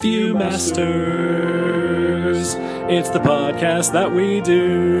Viewmasters, it's the podcast that we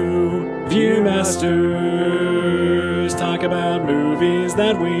do. Viewmasters, talk about movies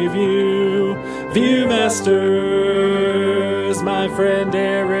that we view. Viewmasters, my friend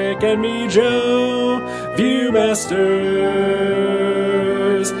Eric and me, Joe.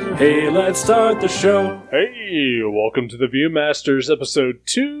 Viewmasters, hey, let's start the show. Hey, welcome to the Viewmasters, episode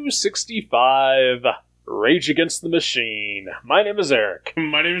 265, Rage Against the Machine. My name is Eric.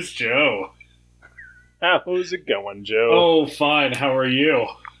 My name is Joe. How's it going, Joe? Oh, fine. How are you?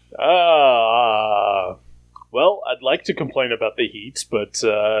 Well, I'd like to complain about the heat, but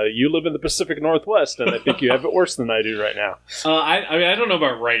you live in the Pacific Northwest, and I think you have it worse than I do right now. I mean, I don't know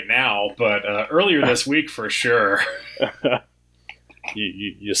about right now, but earlier this week for sure.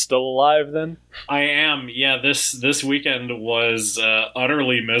 You still alive, then? I am. Yeah, this weekend was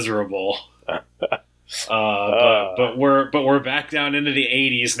utterly miserable. But we're back down into the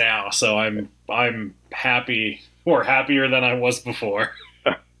 80s now, so I'm happy, or happier than I was before.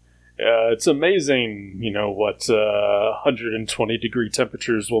 It's amazing, what 120 degree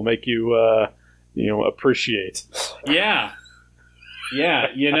temperatures will make you, appreciate. Yeah,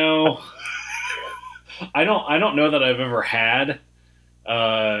 I don't know that I've ever had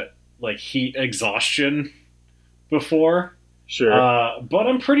like heat exhaustion before. Sure. But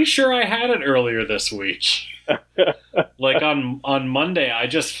I'm pretty sure I had it earlier this week. Like on Monday, I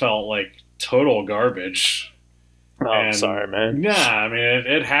just felt like total garbage. Oh, I'm sorry, man. Yeah, I mean,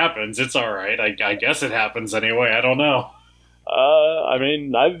 it happens. It's all right. I guess it happens anyway. I don't know. I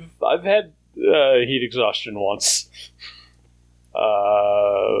mean, I've had heat exhaustion once.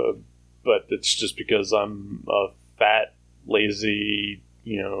 But it's just because I'm a fat, lazy,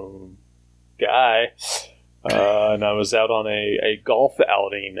 guy. And I was out on a golf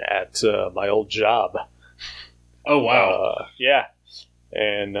outing at my old job. Oh, wow. Yeah.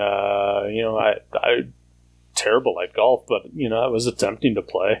 And, I terrible at golf, but, I was attempting to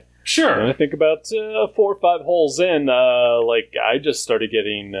play. Sure. And I think about 4 or 5 holes in, I just started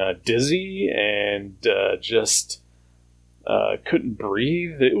getting dizzy and just couldn't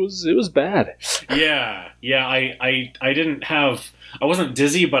breathe. It was bad. Yeah. I wasn't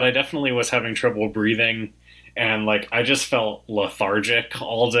dizzy, but I definitely was having trouble breathing. And I just felt lethargic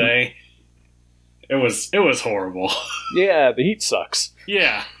all day. It was horrible. Yeah, the heat sucks.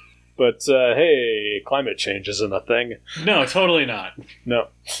 Yeah. But hey, climate change isn't a thing. No, totally not. No.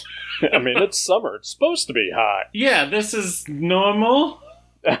 I mean, it's summer. It's supposed to be hot. Yeah, this is normal.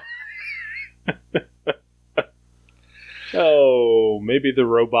 Oh, maybe the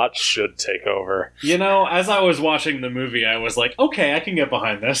robots should take over. As I was watching the movie, I was like, okay, I can get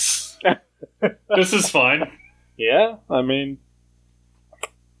behind this. This is fine. Yeah, I mean,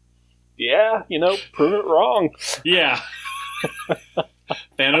 prove it wrong. Yeah.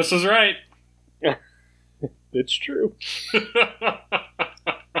 Thanos was right. It's true.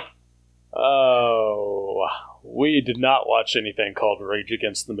 Oh, we did not watch anything called Rage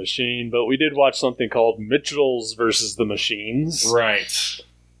Against the Machine, but we did watch something called Mitchells versus the Machines. Right.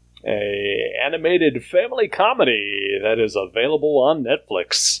 A animated family comedy that is available on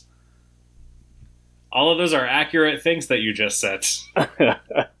Netflix. All of those are accurate things that you just said.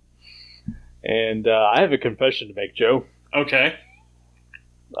 And I have a confession to make, Joe. Okay.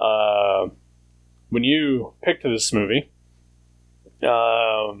 When you picked this movie,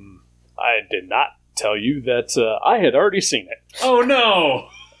 I did not tell you that I had already seen it. Oh, no!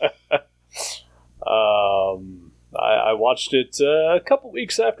 I watched it a couple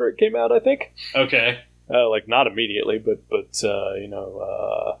weeks after it came out, I think. Okay. Not immediately, but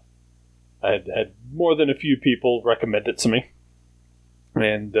I had more than a few people recommend it to me.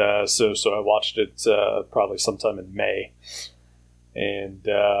 And so I watched it probably sometime in May. And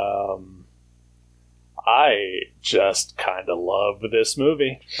I just kind of love this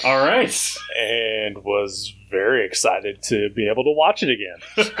movie. All right. And was very excited to be able to watch it again.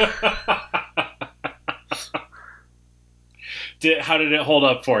 How did it hold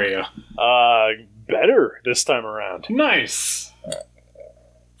up for you? Better this time around. Nice.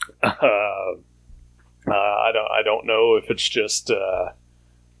 I don't know if it's just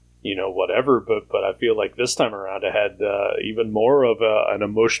whatever, but I feel like this time around it had even more of an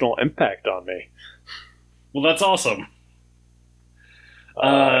emotional impact on me. Well, that's awesome.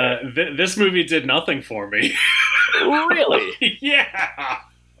 This movie did nothing for me. Really? Yeah.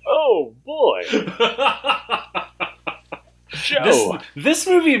 Oh boy. Joe. This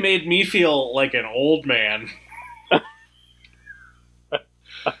movie made me feel like an old man.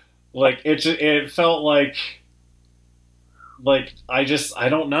 It felt like I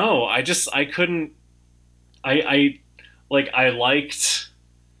don't know. I couldn't. I liked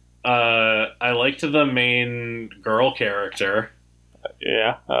I liked the main girl character.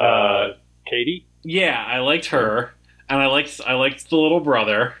 Yeah. Katie? Yeah, I liked her, and I liked the little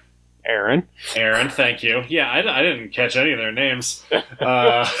brother, Aaron? Aaron. Thank you. Yeah, I didn't catch any of their names.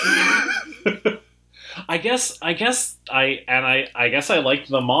 Uh, I guess I liked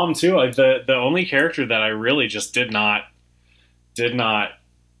the mom too. The only character that I really just did not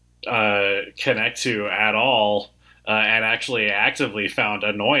connect to at all, and actually actively found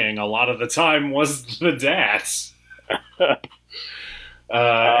annoying a lot of the time was the dad.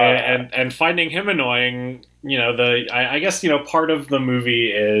 And finding him annoying, I guess part of the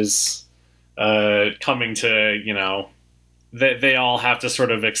movie is coming to they all have to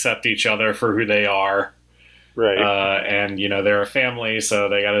sort of accept each other for who they are, Right. and they're a family, so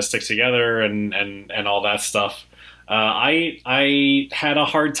they got to stick together and all that stuff. I had a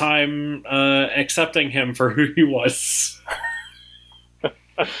hard time accepting him for who he was.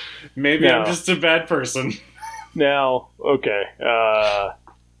 Maybe No. I'm just a bad person. Now, okay.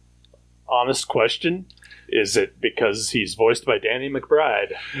 Honest question. Is it because he's voiced by Danny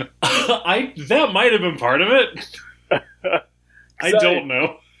McBride? That might have been part of it. I don't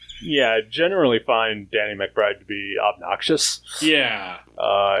know. Yeah, I generally find Danny McBride to be obnoxious. Yeah.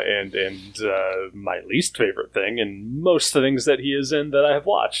 And my least favorite thing in most of the things that he is in that I have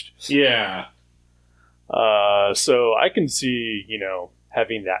watched. Yeah. So I can see,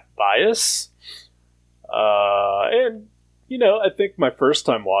 having that bias. And, I think my first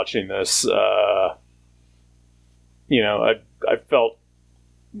time watching this, I felt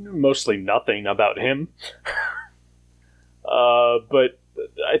mostly nothing about him. But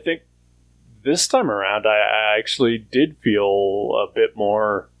I think this time around, I actually did feel a bit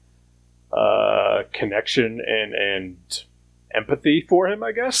more connection and empathy for him,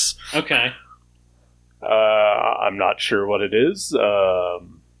 I guess. Okay. I'm not sure what it is.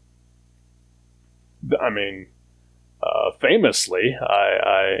 Famously,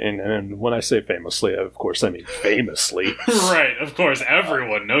 and when I say famously, of course, I mean famously. Right, of course,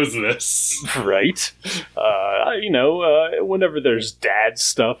 everyone knows this. Right. Whenever there's dad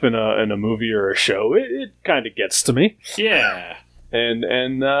stuff in a movie or a show, it kind of gets to me. Yeah.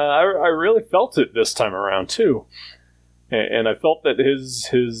 And I really felt it this time around too. And I felt that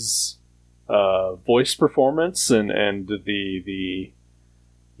his voice performance and the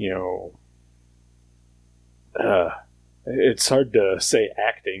it's hard to say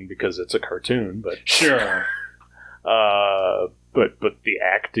acting because it's a cartoon, but Sure. but the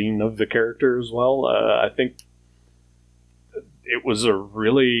acting of the character as well. I think it was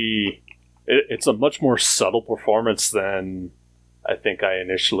it's a much more subtle performance than I think I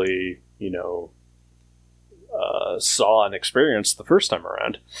initially, saw and experienced the first time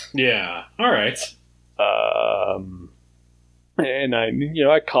around. Yeah. All right. And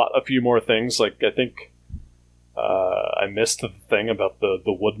I caught a few more things. Like, I think I missed the thing about the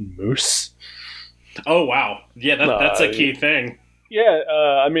wooden moose. Oh, wow. Yeah, that's a key thing. Yeah,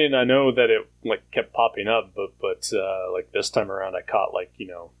 I know that it kept popping up, but this time around, I caught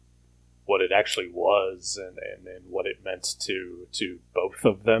what it actually was and what it meant to both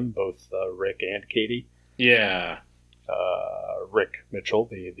of them, both Rick and Katie. Yeah. Rick Mitchell,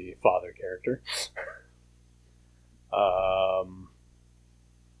 the father character.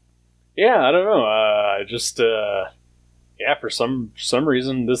 Yeah, I don't know. I just for some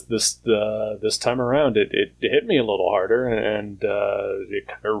reason this time around it hit me a little harder, and it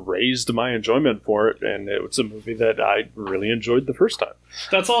kind of raised my enjoyment for it, and it was a movie that I really enjoyed the first time.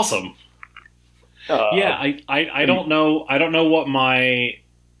 That's awesome. I don't know what my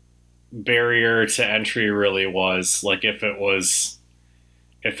barrier to entry really was. Like, if it was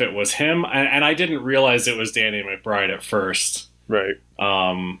him, and I didn't realize it was Danny McBride at first. Right.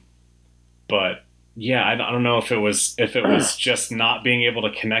 But yeah, I don't know if it was just not being able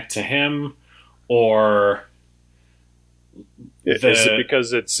to connect to him, or is it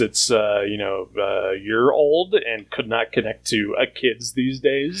because it's you're old and could not connect to kids these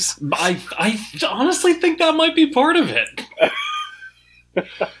days? I honestly think that might be part of it.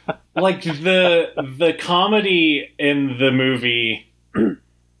 Like, the comedy in the movie,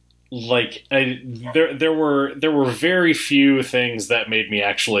 there were very few things that made me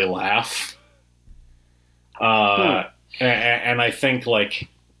actually laugh. And I think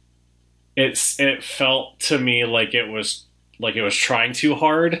it felt to me like it was trying too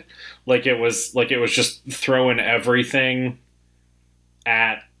hard, like it was just throwing everything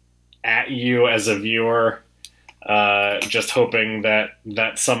at you as a viewer, just hoping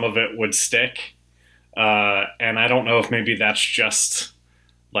that some of it would stick. And I don't know if maybe that's just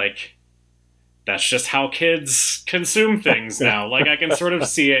that's just how kids consume things now. Like, I can sort of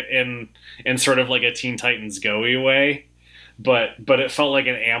see it in sort of like a Teen Titans Go-y way, but it felt like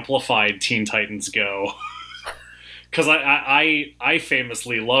an amplified Teen Titans Go. Because I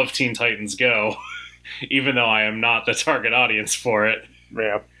famously love Teen Titans Go, even though I am not the target audience for it.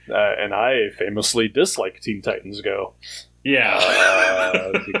 Yeah, and I famously dislike Teen Titans Go. Yeah.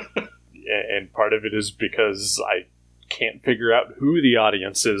 And part of it is because I can't figure out who the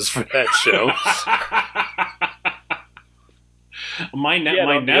audience is for that show. On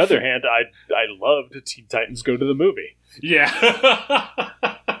the other hand, I loved Teen Titans Go to the movie. Yeah.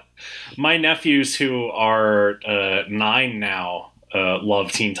 My nephews, who are 9 now,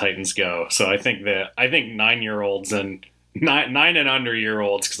 love Teen Titans Go. So I think 9-year-olds and 9 and under year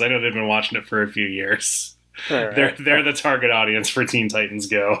olds, because I know they've been watching it for a few years. Right. They're the target audience for Teen Titans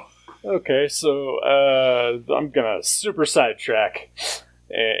Go. Okay, so I'm gonna super sidetrack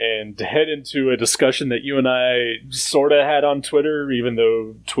and head into a discussion that you and I sort of had on Twitter, even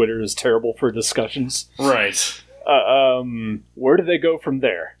though Twitter is terrible for discussions. Right. Where do they go from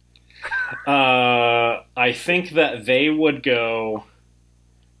there? I think that they would go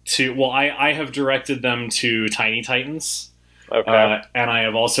to... Well, I have directed them to Tiny Titans. Okay. And I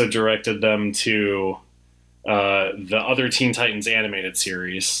have also directed them to the other Teen Titans animated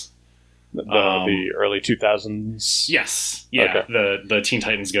series. The early 2000s? Yes. Yeah, okay. The Teen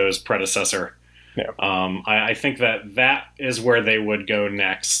Titans Go's predecessor. Yeah. I think that is where they would go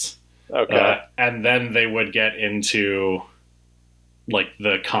next. Okay. And then they would get into like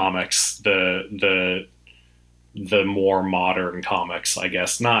the comics, the more modern comics, I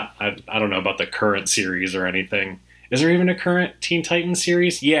guess. Not I don't know about the current series or anything. Is there even a current Teen Titans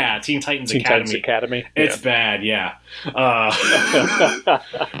series? Yeah, Teen Titans Academy. It's bad, yeah. But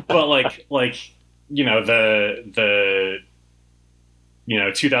like the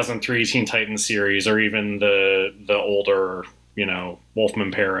 2003 Teen Titans series, or even the older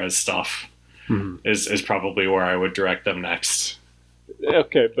Wolfman Perez stuff is probably where I would direct them next.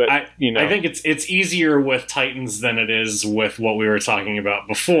 Okay, but I think it's easier with Titans than it is with what we were talking about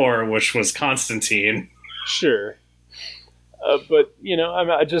before, which was Constantine. Sure. But,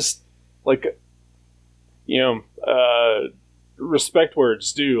 I just, respect where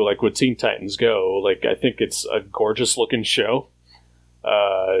it's due, like with Teen Titans Go. Like, I think it's a gorgeous looking show.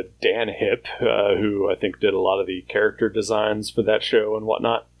 Dan Hipp, who I think did a lot of the character designs for that show and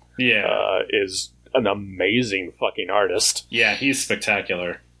whatnot, is an amazing fucking artist. Yeah, he's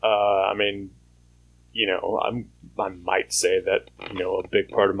spectacular. I might say that, a big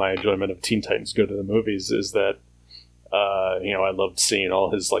part of my enjoyment of Teen Titans Go to the movies is that I loved seeing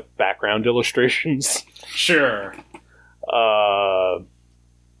all his background illustrations. Sure. But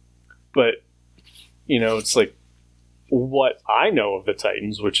it's what I know of the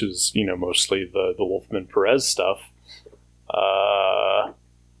Titans, which is mostly the Wolfman Perez stuff.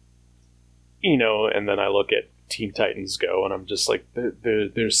 And then I look at Teen Titans Go, and I'm just like,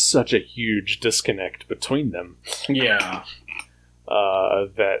 there's such a huge disconnect between them. Yeah.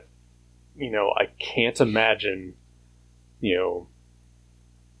 That I can't imagine.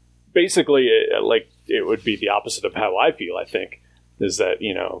 Basically, it would be the opposite of how I feel, I think, is that,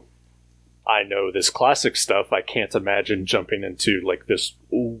 I know this classic stuff. I can't imagine jumping into, this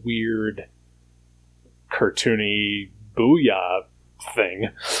weird, cartoony booyah thing.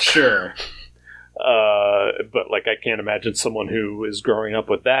 Sure. But, I can't imagine someone who is growing up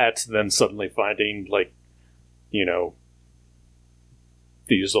with that then suddenly finding,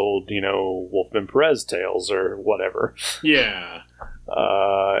 these old, Wolfman Perez tales or whatever. Yeah.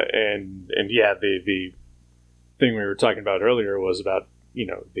 And yeah, the thing we were talking about earlier was about,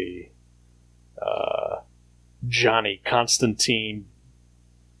 the Johnny Constantine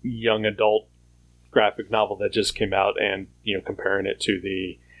young adult graphic novel that just came out, and, comparing it to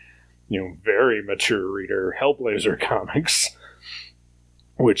the, very mature reader Hellblazer comics,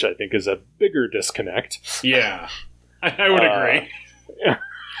 which I think is a bigger disconnect. Yeah. I would agree.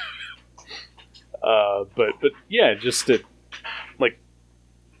 But yeah, just to,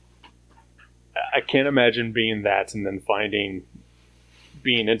 I can't imagine being that and then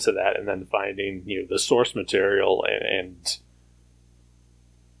being into that and then finding, the source material and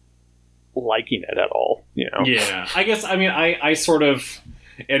liking it at all, Yeah. I guess, I sort of,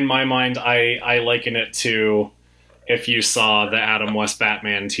 in my mind, I liken it to if you saw the Adam West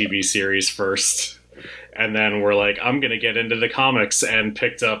Batman TV series first, and then were like, I'm going to get into the comics, and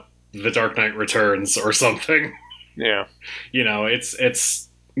picked up The Dark Knight Returns or something. Yeah.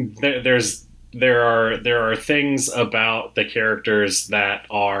 There are things about the characters that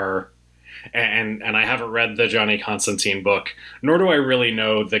are and I haven't read the Johnny Constantine book, nor do I really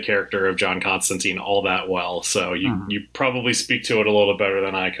know the character of John Constantine all that well. So you probably speak to it a little better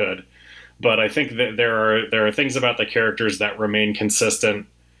than I could. But I think that there are things about the characters that remain consistent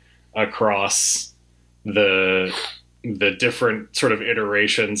across the different sort of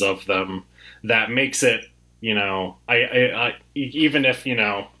iterations of them that makes it, I even if,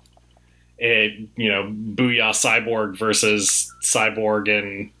 Booyah Cyborg versus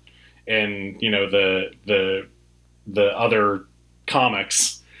Cyborg and the other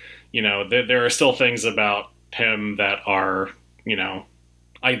comics, there are still things about him that are,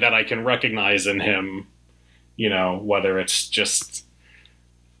 that I can recognize in him, whether it's just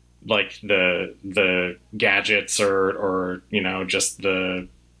like the gadgets or just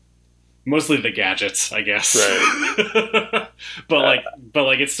mostly the gadgets, I guess. Right. but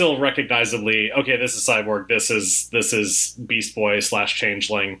it's still recognizably, okay, this is Cyborg, this is Beast Boy /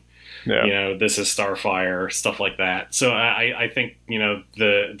 Changeling. Yeah. This is Starfire, stuff like that. So I think,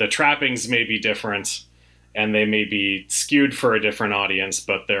 the trappings may be different and they may be skewed for a different audience,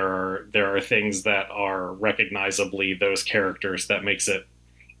 but there are things that are recognizably those characters that makes it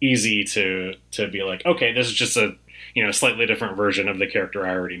easy to be like, okay, this is just a slightly different version of the character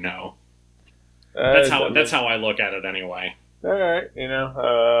I already know. That's how I look at it anyway. All right,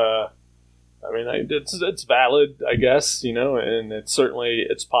 it's valid, I guess, and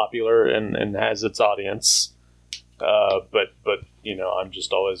it's popular and has its audience. But I'm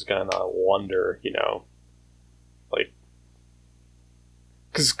just always gonna wonder, like,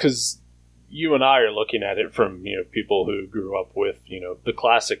 because you and I are looking at it from people who grew up with the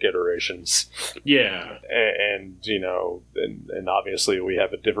classic iterations. Yeah, and and obviously we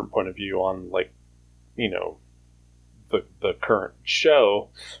have a different point of view on like the current show,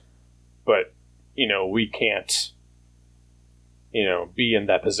 but we can't be in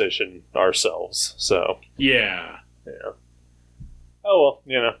that position ourselves. So yeah. Oh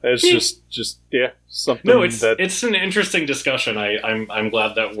well, it's just something. No, it's an interesting discussion. I'm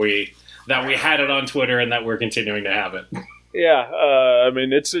glad that we had it on Twitter and that we're continuing to have it. Yeah,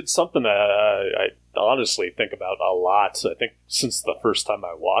 it's something that I honestly think about a lot. I think since the first time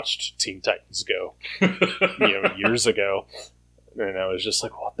I watched Teen Titans Go, years ago, and I was just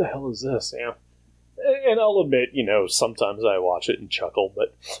like, "What the hell is this?" And I'll admit, sometimes I watch it and chuckle,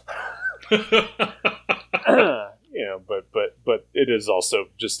 but but it is also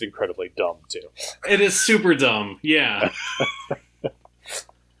just incredibly dumb too. It is super dumb, yeah.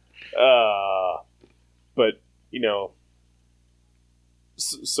 But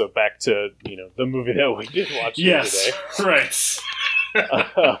so back to the movie that we did watch yes, today. Right. I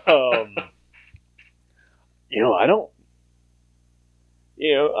don't.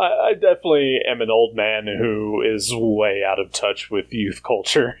 I definitely am an old man who is way out of touch with youth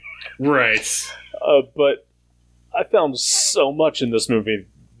culture. Right. But I found so much in this movie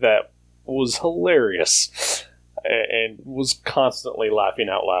that was hilarious and was constantly laughing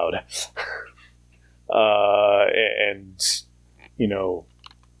out loud.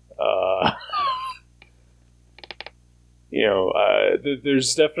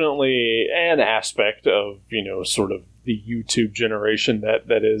 There's definitely an aspect of, sort of the YouTube generation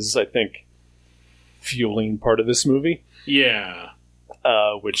that is, I think, fueling part of this movie. Yeah.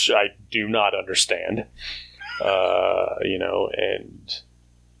 Which I do not understand.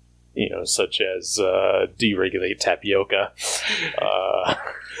 Such as deregulate tapioca.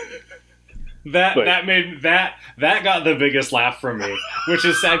 That got the biggest laugh from me, which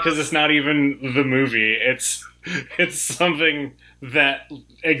is sad because it's not even the movie. It's something that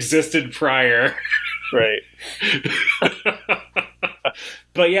existed prior. Right.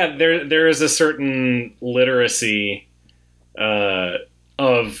 But yeah, there is a certain literacy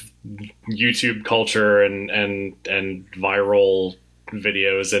of YouTube culture and viral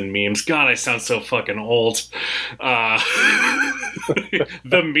videos and memes. God, I sound so fucking old. The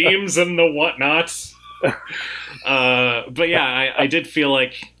memes and the whatnots. But yeah, I did feel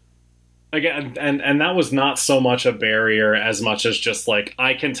like, again, and that was not so much a barrier as much as just like,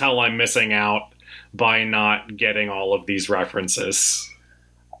 I can tell I'm missing out by not getting all of these references.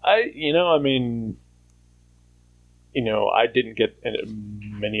 I didn't get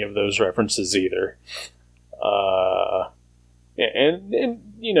many of those references either.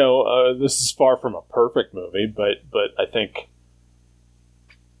 This is far from a perfect movie, but I think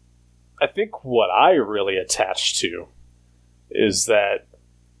what I really attached to is that,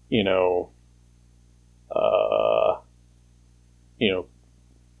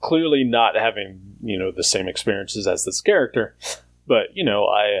 clearly not having, the same experiences as this character, but,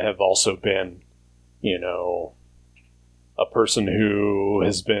 I have also been, a person who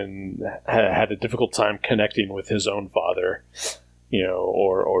has had a difficult time connecting with his own father,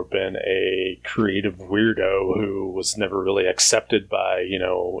 or been a creative weirdo who was never really accepted by,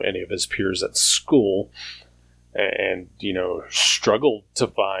 any of his peers at school, and, struggled to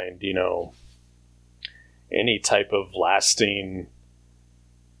find, any type of lasting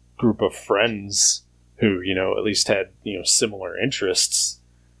group of friends who, at least had, similar interests.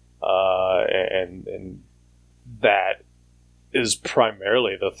 And that is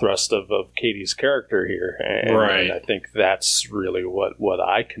primarily the thrust of Katie's character here. And, right. And I think that's really what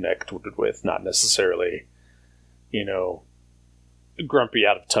I connect with, not necessarily, grumpy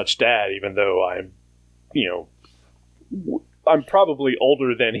out of touch dad, even though I'm probably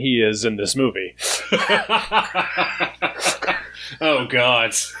older than he is in this movie. Oh,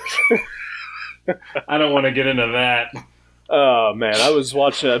 God. I don't want to get into that. Oh, man,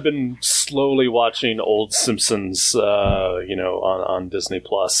 I've been slowly watching old Simpsons, on Disney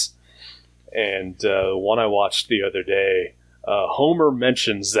Plus. And one I watched the other day, Homer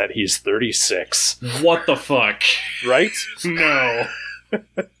mentions that he's 36. What the fuck? Right? No.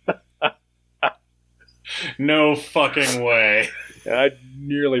 No fucking way. I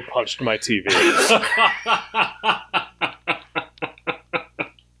nearly punched my TV.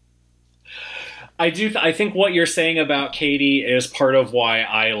 I think what you're saying about Katie is part of why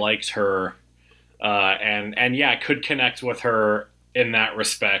I liked her, and yeah, could connect with her in that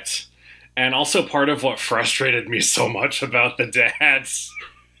respect, and also part of what frustrated me so much about the dads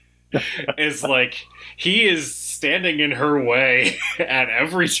is like he is standing in her way at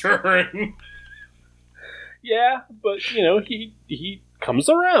every turn. Yeah, but he comes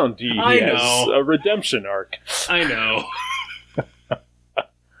around. He has a redemption arc. I know.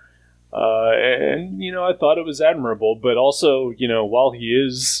 And I thought it was admirable, but also, while he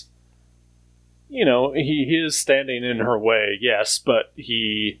is, he is standing in her way, yes, but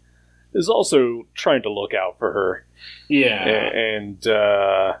he is also trying to look out for her. Yeah. And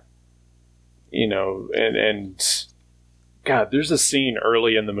God, there's a scene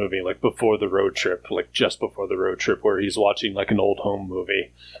early in the movie, like before the road trip, like just before the road trip, where he's watching like an old home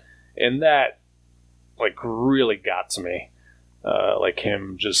movie. And that, like, really got to me. Like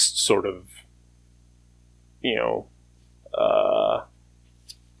him just sort of,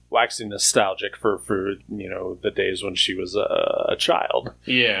 waxing nostalgic for the days when she was a child.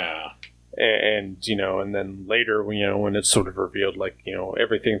 Yeah. And and then later, when it's sort of revealed, like,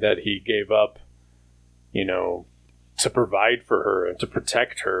 everything that he gave up, to provide for her and to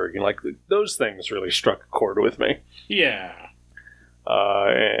protect her, like, those things really struck a chord with me. Yeah.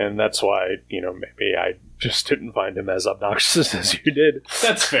 And that's why, maybe I just didn't find him as obnoxious as you did.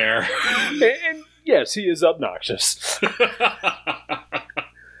 That's fair. And yes, he is obnoxious.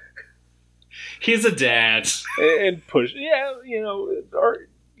 He's a dad. And push, yeah,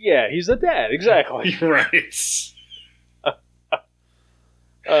 he's a dad, exactly. Right.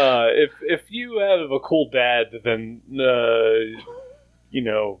 If you have a cool dad, then,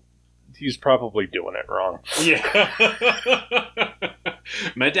 he's probably doing it wrong. Yeah.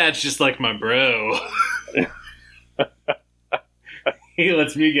 My dad's just like my bro. He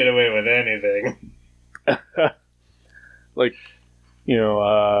lets me get away with anything. Like,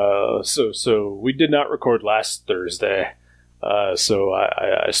 so we did not record last Thursday. So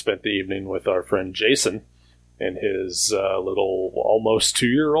I spent the evening with our friend Jason and his little almost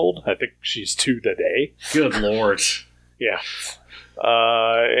 2-year-old. I think she's 2 today. Good Lord. Yeah.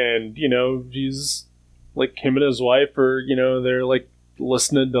 And, he's like, him and his wife are, they're like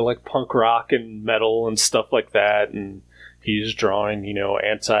listening to like punk rock and metal and stuff like that. And he's drawing,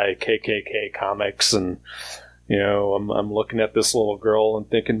 anti-KKK comics. And, I'm looking at this little girl and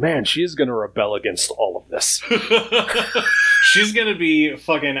thinking, man, she's going to rebel against all of this. She's going to be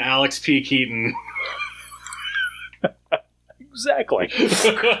fucking Alex P. Keaton. Exactly.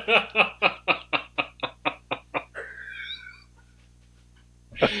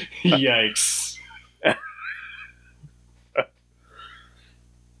 Yikes.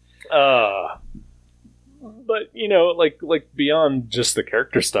 But like beyond just the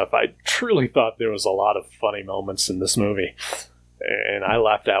character stuff, I truly thought there was a lot of funny moments in this movie, and I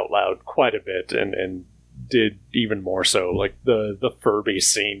laughed out loud quite a bit, and did even more so. Like the Furby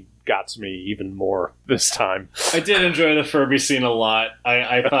scene got to me even more this time. I did enjoy the Furby scene a lot.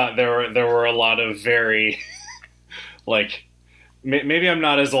 I thought there were a lot of very like. Maybe I'm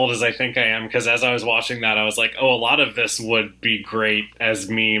not as old as I think I am, because as I was watching that, I was like, oh, a lot of this would be great as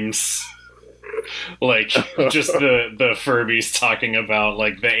memes. Like, just the Furbies talking about,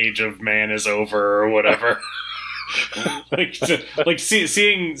 like, the age of man is over or whatever.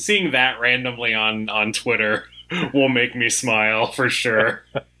 Seeing that randomly on Twitter will make me smile for sure.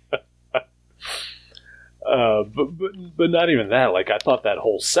 But not even that. Like, I thought that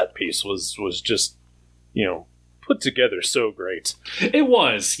whole set piece was just, put together so great. It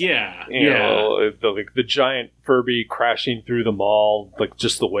was, yeah. You know, the giant Furby crashing through the mall, like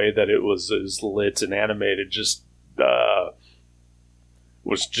just the way that it was lit and animated, just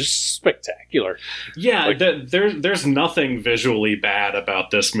was just spectacular. Yeah, Like, there's nothing visually bad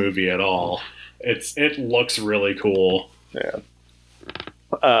about this movie at all. It looks really cool. Yeah.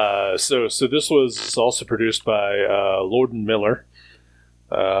 So this was also produced by Lord and Miller,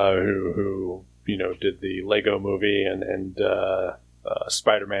 who did the Lego Movie and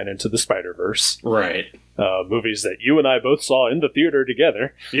Spider-Man Into the Spider-Verse. Right. Movies that you and I both saw in the theater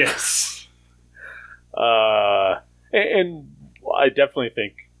together. Yes. And I definitely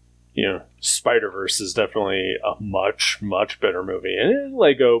think, Spider-Verse is definitely a much, much better movie. And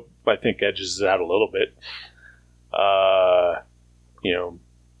Lego, I think, edges it out a little bit.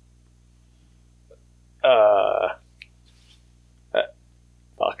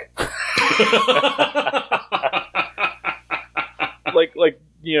 Fuck.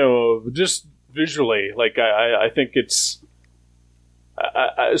 Just visually, like, I think it's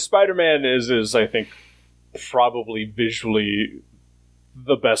Spider-Man is I think probably visually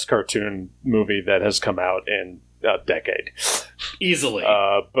the best cartoon movie that has come out in a decade, Easily.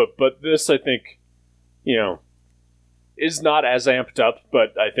 But this, I think, is not as amped up,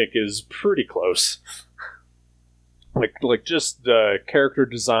 but I think is pretty close. Like just character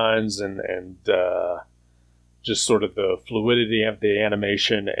designs and just sort of the fluidity of the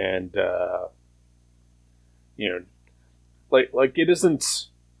animation and like it isn't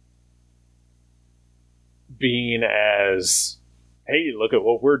being as, hey, look at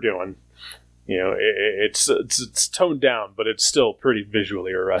what we're doing. It's toned down, but it's still pretty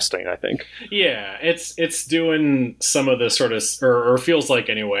visually arresting, I think. Yeah, it's doing some of the sort of, or feels like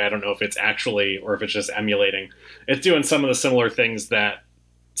anyway, I don't know if it's actually, or if it's just emulating. It's doing some of the similar things that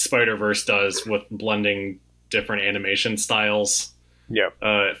Spider-Verse does with blending different animation styles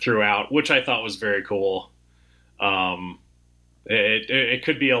throughout, which I thought was very cool. It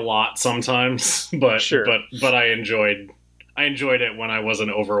could be a lot sometimes, but sure. but I enjoyed it when I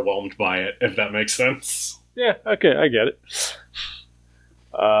wasn't overwhelmed by it, if that makes sense. Yeah, okay, I get it.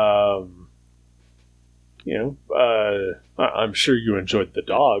 I'm sure you enjoyed the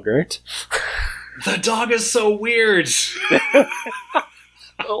dog, right? The dog is so weird.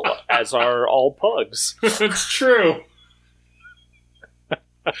 Well, as are all pugs. It's true.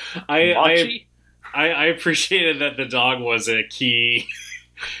 I appreciated that the dog was a key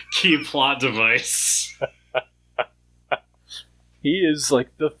plot device. He is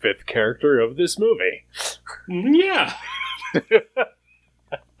like the fifth character of this movie. Yeah.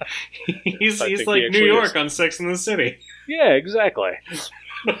 he's like New York on Sex and the City. Yeah, exactly.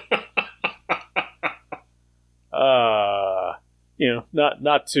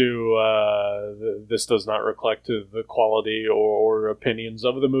 Not to this does not reflect to the quality or opinions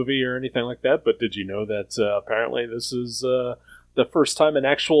of the movie or anything like that, but did you know that apparently this is the first time an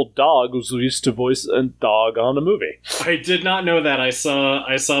actual dog was used to voice a dog on a movie? I did not know that. I saw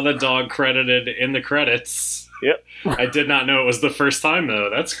the dog credited in the credits. Yep. I did not know it was the first time,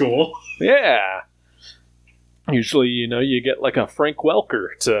 though. That's cool. Yeah. Usually, you get like a Frank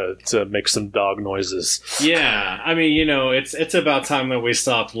Welker to make some dog noises. Yeah, I mean, it's about time that we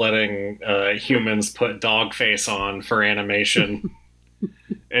stopped letting humans put dog face on for animation.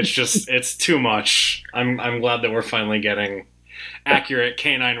 It's too much. I'm glad that we're finally getting accurate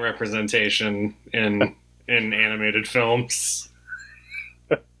canine representation in animated films.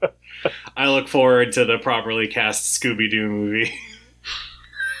 I look forward to the properly cast Scooby-Doo movie.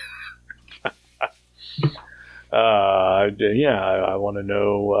 I want to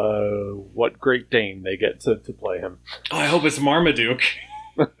know what Great Dane they get to play him. Oh, I hope it's Marmaduke.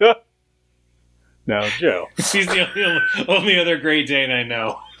 No, Joe. He's the only other Great Dane I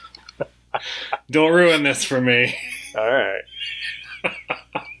know. Don't ruin this for me. All right.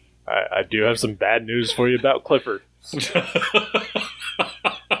 I do have some bad news for you about Clifford.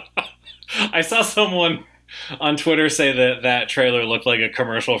 I saw someone on Twitter say that trailer looked like a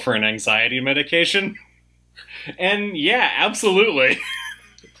commercial for an anxiety medication. And yeah, absolutely.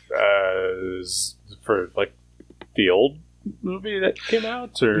 For like the old movie that came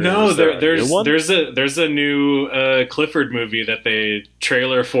out, or no? There's a new Clifford movie that the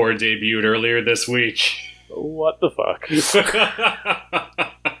trailer for debuted earlier this week. What the fuck?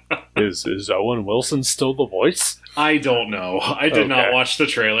 Is Owen Wilson still the voice? I don't know. I did not watch the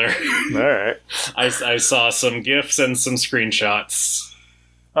trailer. All right. I saw some GIFs and some screenshots.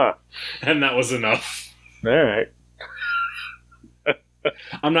 Huh. And that was enough. All right.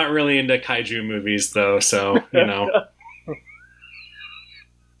 I'm not really into kaiju movies, though, so, you know.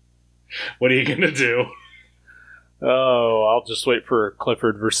 What are you going to do? Oh, I'll just wait for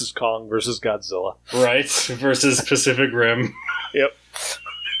Clifford versus Kong versus Godzilla. Right? Versus Pacific Rim. Yep.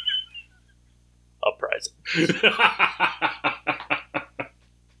 Uprising.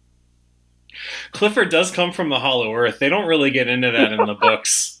 Clifford does come from the Hollow Earth. They don't really get into that in the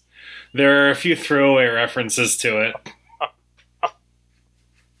books. There are a few throwaway references to it.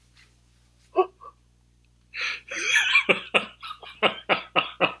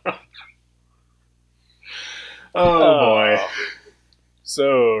 Oh boy.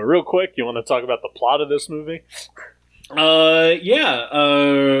 So, real quick, you want to talk about the plot of this movie?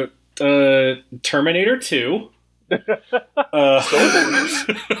 Yeah. Terminator 2.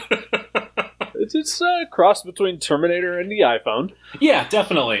 It's a cross between Terminator and the iPhone. Yeah,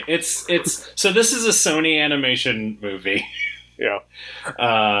 definitely. It's so this is a Sony animation movie. Yeah.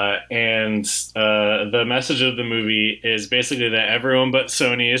 And the message of the movie is basically that everyone but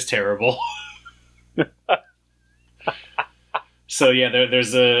Sony is terrible. So yeah,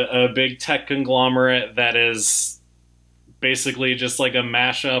 there's a big tech conglomerate that is basically just like a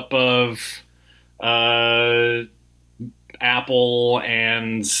mashup of Apple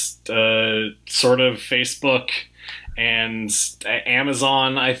and sort of Facebook and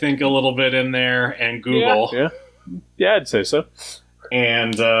Amazon, I think, a little bit in there, and Google. Yeah, I'd say so.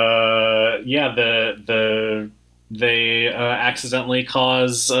 And they accidentally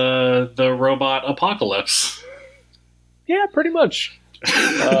cause the robot apocalypse. Yeah, pretty much.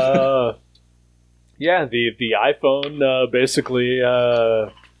 The iPhone basically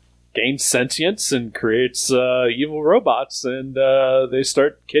gains sentience and creates evil robots, and they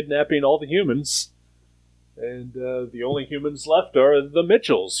start kidnapping all the humans. And the only humans left are the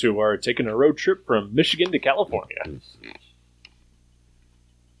Mitchells, who are taking a road trip from Michigan to California.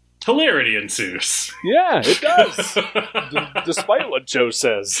 Hilarity ensues. Yeah, it does. Despite what Joe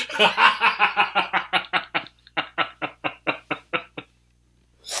says.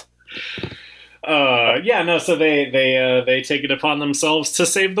 So they take it upon themselves to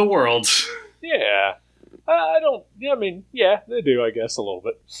save the world. Yeah. They do, I guess, a little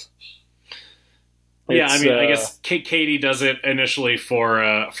bit. I guess Katie does it initially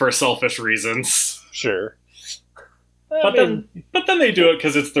for selfish reasons. Sure. But then they do it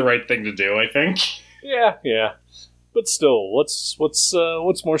because it's the right thing to do, I think. Yeah. But still, what's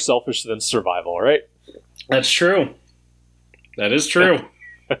more selfish than survival, right? That's true. That is true.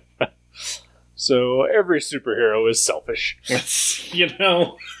 So every superhero is selfish. It's,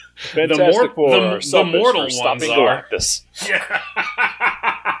 Fantastic Four are the mortal for stopping ones are. Galactus. Yeah.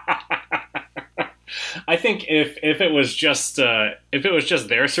 I think if it was just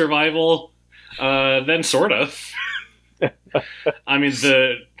their survival, then sort of. I mean,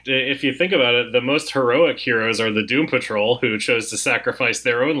 if you think about it, the most heroic heroes are the Doom Patrol, who chose to sacrifice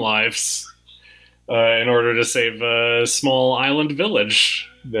their own lives in order to save a small island village.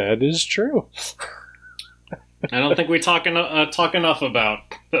 That is true. I don't think we talk enough about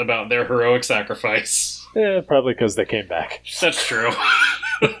their heroic sacrifice. Yeah, probably because they came back. That's true.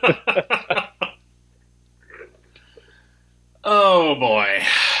 Oh boy.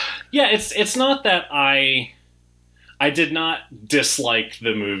 Yeah, it's not that I did not dislike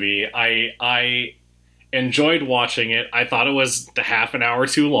the movie. I enjoyed watching it. I thought it was a half an hour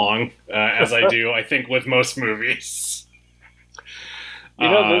too long, as I do, I think, with most movies.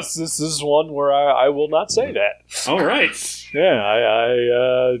 This is one where I will not say that. All right. Yeah,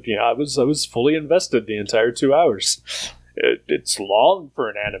 I was fully invested the entire 2 hours. It's long for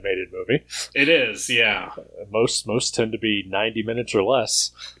an animated movie. It is, yeah. Most tend to be 90 minutes or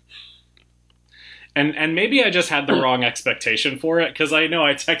less. And maybe I just had the wrong expectation for it, because I know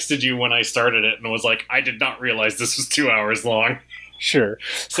I texted you when I started it and was like, I did not realize this was 2 hours long. Sure.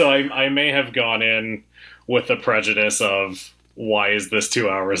 So I may have gone in with the prejudice of, why is this 2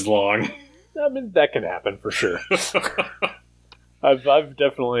 hours long? I mean, that can happen for sure. I've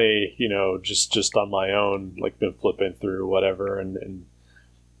definitely, just on my own, like, been flipping through whatever and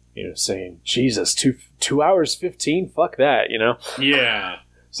saying, Jesus, 2 hours 15? Fuck that, Yeah.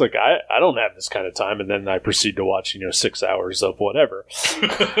 It's like, I don't have this kind of time, and then I proceed to watch, 6 hours of whatever.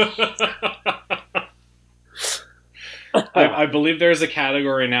 I believe there's a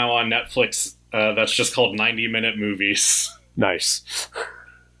category now on Netflix that's just called 90-minute movies. Nice.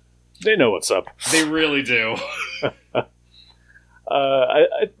 They know what's up. They really do. I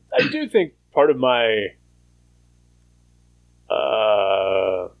do think part of my...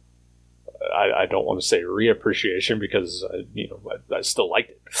 I don't want to say reappreciation because, I still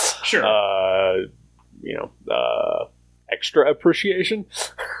liked it. Sure. extra appreciation.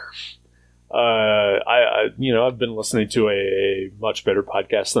 I've been listening to a much better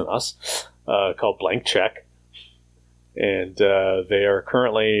podcast than us, called Blank Check, and they are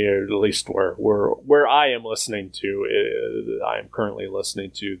currently, at least where I am listening to, I am currently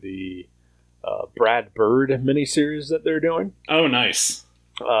listening to the Brad Bird miniseries that they're doing. Oh, nice.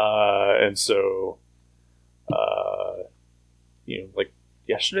 And so, like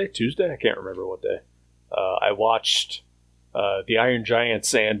yesterday, Tuesday, I can't remember what day, I watched the Iron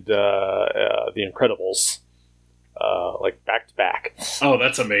Giants and the Incredibles, like back to back. Oh,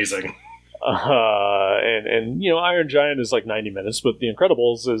 that's amazing. And Iron Giant is like 90 minutes, but the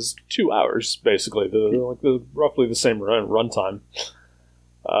Incredibles is 2 hours basically, the roughly the same run time.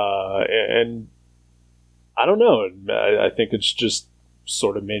 And I don't know. I think it's just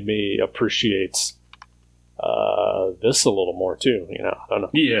sort of made me appreciate this a little more too. I don't know.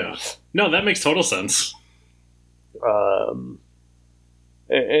 Yeah. No, that makes total sense.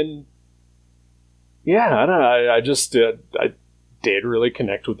 And yeah, I don't know. I just I did really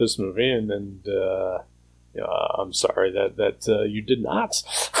connect with this movie, and I'm sorry that you did not.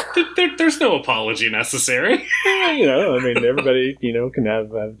 There's no apology necessary. Everybody can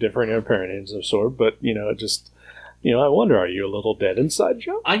have different opinions of sort, but just I wonder, are you a little dead inside,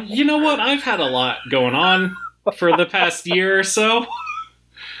 Joe? You know what? I've had a lot going on for the past year or so.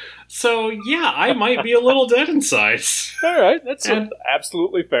 So, yeah, I might be a little dead inside. All right, that's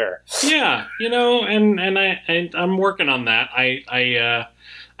absolutely fair. Yeah, and I'm working on that. I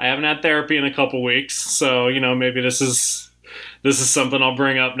haven't had therapy in a couple weeks, so maybe this is something I'll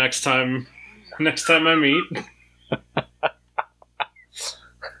bring up next time I meet.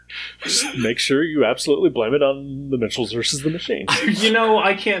 Just make sure you absolutely blame it on the Mitchells versus the Machines.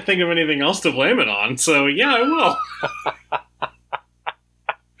 I can't think of anything else to blame it on, so yeah, I will.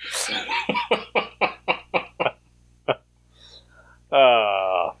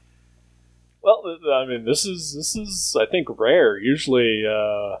 Well, I mean, this is I think rare. Usually,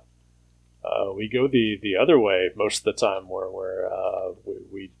 we go the other way most of the time, where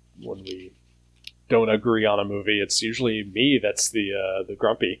we when we don't agree on a movie, it's usually me that's the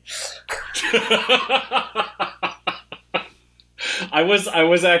grumpy. I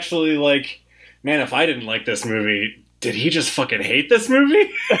was actually like, man, if I didn't like this movie, did he just fucking hate this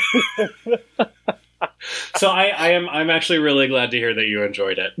movie? So I'm actually really glad to hear that you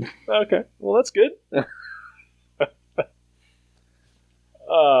enjoyed it. Okay, well that's good.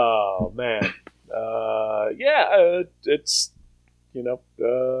 Oh man, it's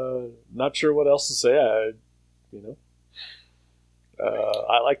not sure what else to say.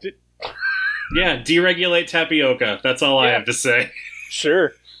 I liked it. Yeah, deregulate tapioca. That's all I have to say.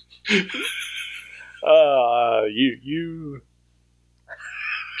 Sure.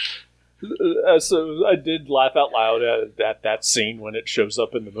 So I did laugh out loud at that scene when it shows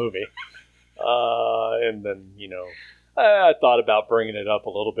up in the movie, and then I thought about bringing it up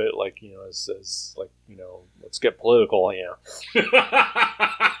a little bit, like as like let's get political,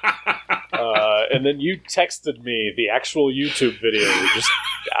 and then you texted me the actual YouTube video just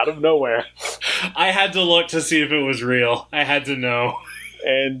out of nowhere. I had to look to see if it was real. I had to know.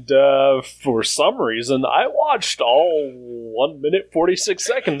 And for some reason, I watched all 1 minute 46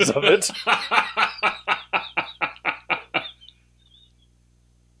 seconds of it.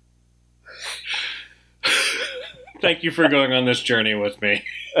 Thank you for going on this journey with me.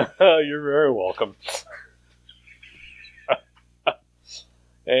 You're very welcome.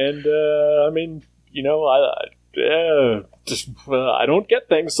 And I mean, I don't get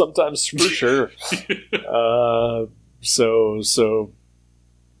things sometimes for sure. So.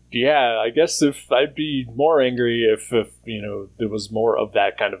 Yeah, I guess if I'd be more angry if there was more of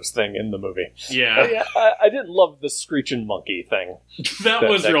that kind of thing in the movie. Yeah. I didn't love the screeching monkey thing. that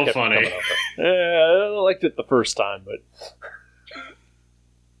was real funny. I liked it the first time,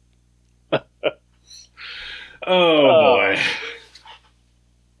 but... Oh, boy.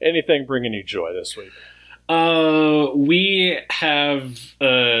 Anything bringing you joy this week? We have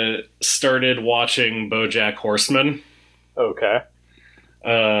started watching BoJack Horseman. Okay.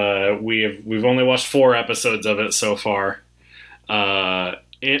 We've only watched 4 episodes of it so far.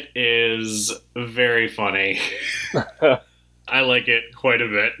 It is very funny. I like it quite a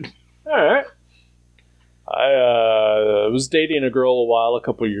bit. All right. I was dating a girl a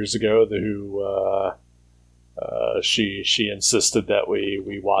couple years ago, who she insisted that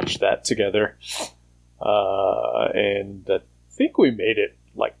we watch that together, and I think we made it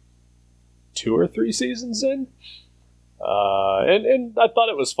like 2 or 3 seasons in. And I thought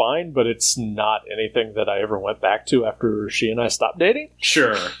it was fine, but it's not anything that I ever went back to after she and I stopped dating.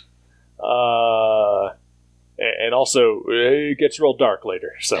 Sure. And also, it gets real dark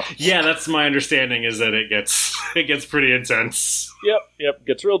later. So Yeah, that's my understanding. Is that it gets pretty intense. yep,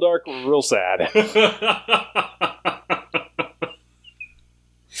 gets real dark, real sad.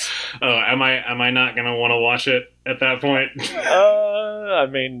 Oh, am I not gonna want to watch it at that point? I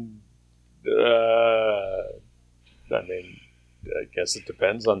mean, I guess it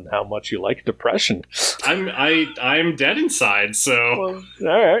depends on how much you like depression. I'm dead inside, so Well,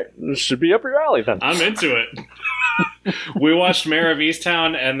 all right, this should be up your alley then. I'm into it. We watched Mayor of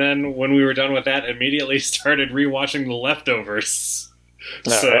Easttown, and then when we were done with that, immediately started rewatching The Leftovers.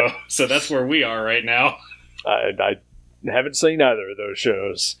 All So that's where we are right now. I haven't seen either of those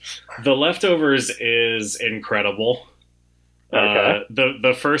shows. The Leftovers is incredible. Okay.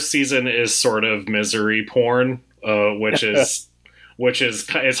 The first season is sort of misery porn, which is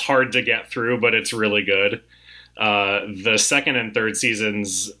it's hard to get through, but it's really good. The second and third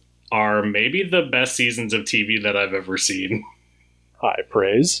seasons are maybe the best seasons of TV that I've ever seen. High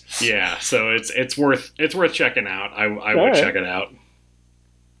praise. Yeah, so it's worth checking out. I would right. check it out.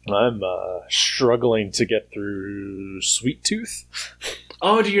 I'm struggling to get through Sweet Tooth.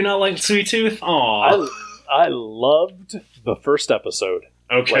 Oh, do you not like Sweet Tooth? Aw. I loved the first episode.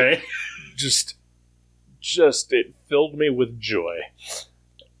 Okay. Just it filled me with joy.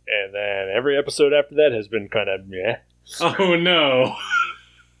 And then every episode after that has been kind of meh. Oh no.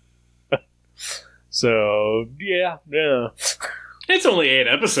 So yeah. It's only 8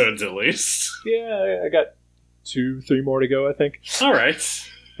 episodes at least. Yeah, I got 2-3 more to go, I think. All right.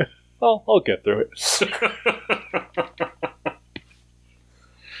 I'll get through it.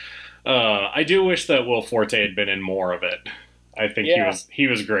 I do wish that Will Forte had been in more of it. I think he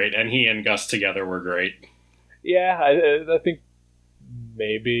was great, and he and Gus together were great. Yeah, I think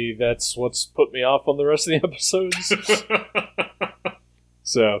maybe that's what's put me off on the rest of the episodes.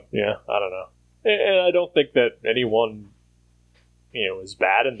 So yeah, I don't know, and I don't think that anyone is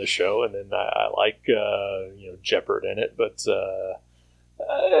bad in the show, and then I like Jeopard in it, but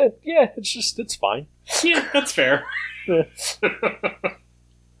yeah, it's fine. Yeah, that's fair.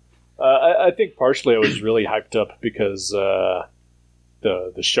 I think partially I was really hyped up because the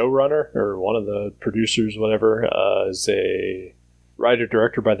showrunner or one of the producers, whatever, is a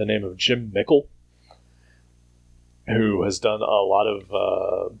writer-director by the name of Jim Mickle, who has done a lot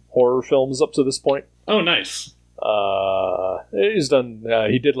of horror films up to this point. Oh, nice. He's done.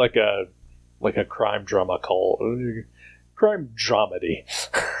 He did like a crime dramedy.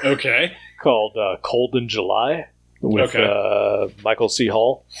 Okay. Called Cold in July with Michael C.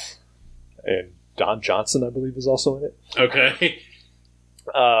 Hall. And Don Johnson, I believe, is also in it. Okay.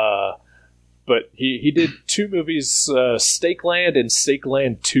 But he did 2 movies, Stakeland and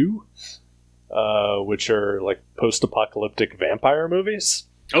Stakeland 2, which are like post-apocalyptic vampire movies.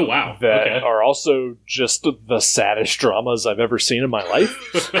 Oh, wow. That are also just the saddest dramas I've ever seen in my life.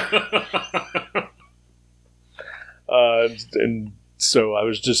 And so I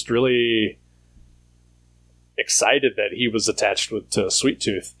was just really excited that he was attached to Sweet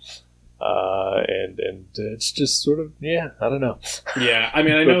Tooth. And it's just sort of, I don't know. Yeah, I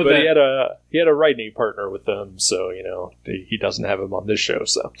mean, I know but that he had a writing partner with them, so he doesn't have him on this show.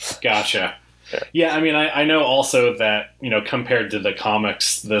 So gotcha. Yeah, I mean, I know also that compared to the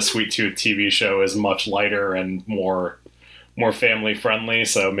comics, the Sweet Tooth TV show is much lighter and more family friendly.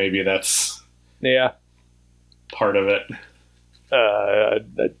 So maybe that's part of it. I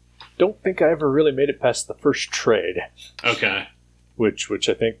don't think I ever really made it past the first trade. Okay. Which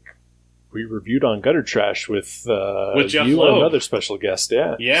I think we reviewed on Gutter Trash with Jeff you Loeb. and another special guest.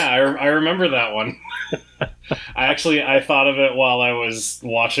 Yeah, I remember that one. I thought of it while I was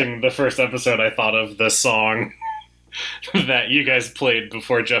watching the first episode. I thought of the song that you guys played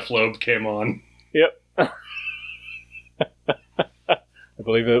before Jeff Loeb came on. Yep. I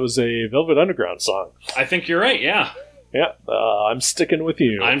believe it was a Velvet Underground song. I think you're right, yeah. Yeah, I'm sticking with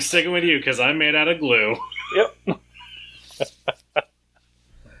you. I'm sticking with you because I'm made out of glue. Yep.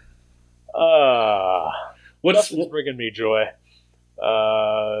 What's bringing me joy?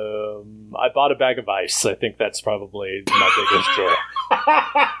 I bought a bag of ice. I think that's probably my biggest joy.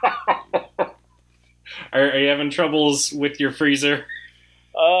 Are you having troubles with your freezer?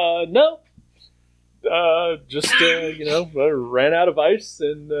 No. Just I ran out of ice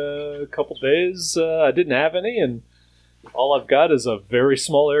in a couple days. I didn't have any, and all I've got is a very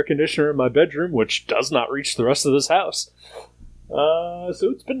small air conditioner in my bedroom, which does not reach the rest of this house. So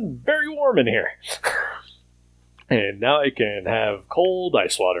it's been very warm in here. And now I can have cold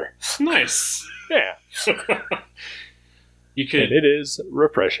ice water. Nice. Yeah. You could. And it is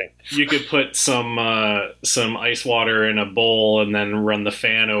refreshing. You could put some ice water in a bowl and then run the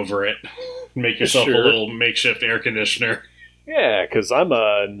fan over it. Make yourself a Sure. little makeshift air conditioner. Yeah, because I'm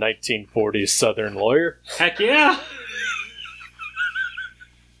a 1940s Southern lawyer. Heck yeah!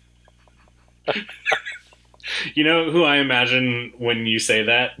 You know who I imagine when you say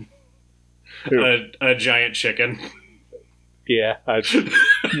that? Who? A giant chicken. Yeah, I'm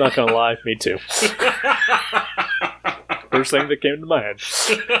not gonna lie, me too. First thing that came to my head.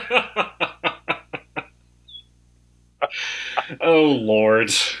 Oh,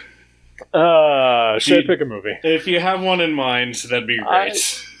 Lord. Should I Dude. pick a movie? If you have one in mind, that'd be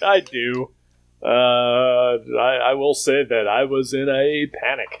great. I do. I will say that I was in a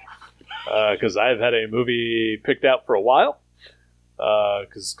panic because I've had a movie picked out for a while.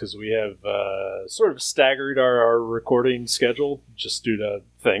 Because we have sort of staggered our recording schedule just due to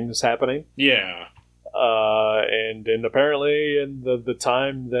things happening. Yeah. And apparently in the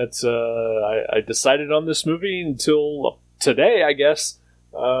time that I decided on this movie until today, I guess,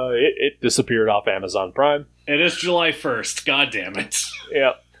 it disappeared off Amazon Prime. It is July 1st. God damn it.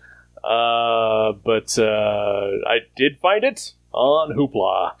 Yeah. But I did find it on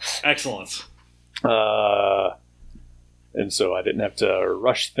Hoopla. Excellent. And so I didn't have to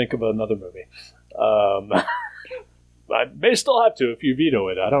rush to think of another movie. I may still have to if you veto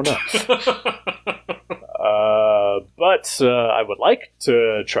it. I don't know. But I would like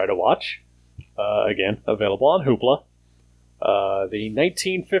to try to watch, again, available on Hoopla, the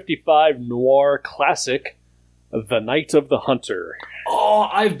 1955 noir classic, The Night of the Hunter. Oh,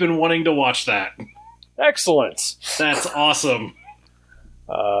 I've been wanting to watch that. Excellent! That's awesome.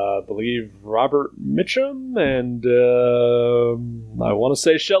 I believe Robert Mitchum and I want to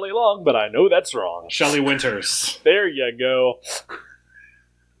say Shelley Long, but I know that's wrong. Shelley Winters. There you go.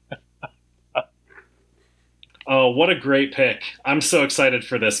 Oh, what a great pick. I'm so excited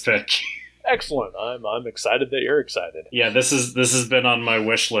for this pick. Excellent. I'm excited that you're excited. Yeah, this has been on my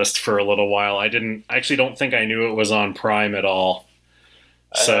wish list for a little while. I actually don't think I knew it was on Prime at all.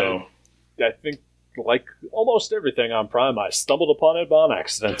 So I think, like almost everything on Prime, I stumbled upon it on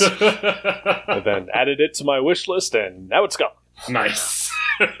accident. And then added it to my wish list, and now it's gone. Nice.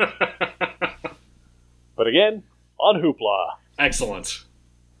 But again, on Hoopla. Excellent.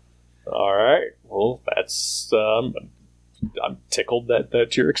 All right. Well, that's... I'm tickled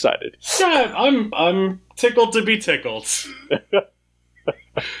that you're excited. Yeah, I'm tickled to be tickled.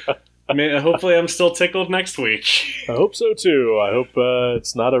 I mean, hopefully I'm still tickled next week. I hope so, too. I hope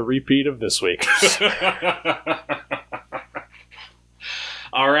it's not a repeat of this week.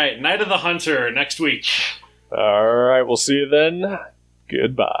 All right, Night of the Hunter next week. All right. We'll see you then.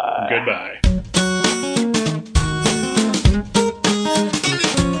 Goodbye. Goodbye.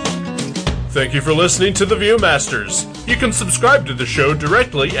 Thank you for listening to The Viewmasters. You can subscribe to the show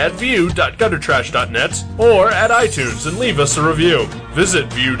directly at view.guttertrash.net or at iTunes and leave us a review.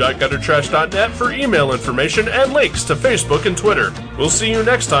 Visit view.guttertrash.net for email information and links to Facebook and Twitter. We'll see you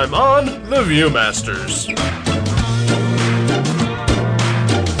next time on The Viewmasters.